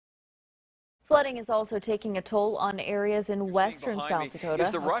Flooding is also taking a toll on areas in western South Dakota.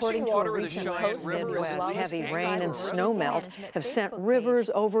 Is the rushing water of the Cheyenne River heavy rain and snowmelt have sent rivers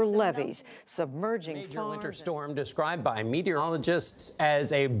over levees, submerging major winter storm described by meteorologists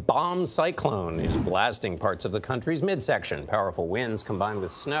as a bomb cyclone is blasting parts of the country's midsection. Powerful winds combined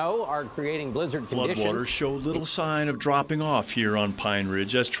with snow are creating blizzard conditions. Floodwaters show little sign of dropping off here on Pine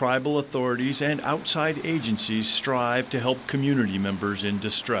Ridge as tribal authorities and outside agencies strive to help community members in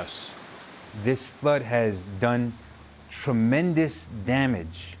distress. This flood has done tremendous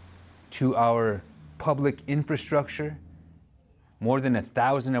damage to our public infrastructure. More than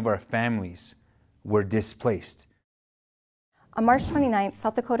 1,000 of our families were displaced. On March 29th,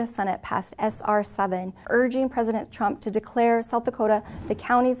 South Dakota Senate passed SR 7, urging President Trump to declare South Dakota, the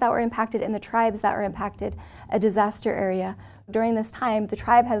counties that were impacted and the tribes that were impacted, a disaster area. During this time, the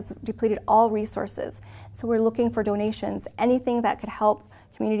tribe has depleted all resources, so we're looking for donations, anything that could help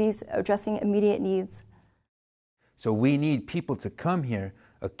communities addressing immediate needs. So we need people to come here,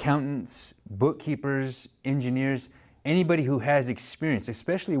 accountants, bookkeepers, engineers, anybody who has experience,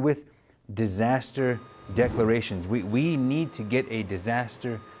 especially with disaster declarations. We need to get a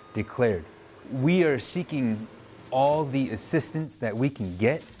disaster declared. We are seeking all the assistance that we can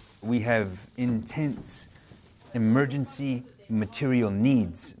get. We have intense emergency material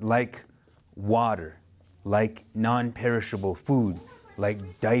needs like water, like non-perishable food,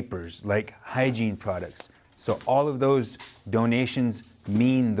 like diapers, like hygiene products. So all of those donations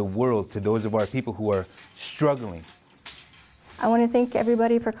mean the world to those of our people who are struggling. I want to thank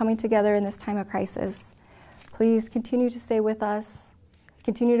everybody for coming together in this time of crisis. Please continue to stay with us,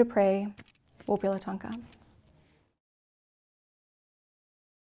 continue to pray. Wopilatonka.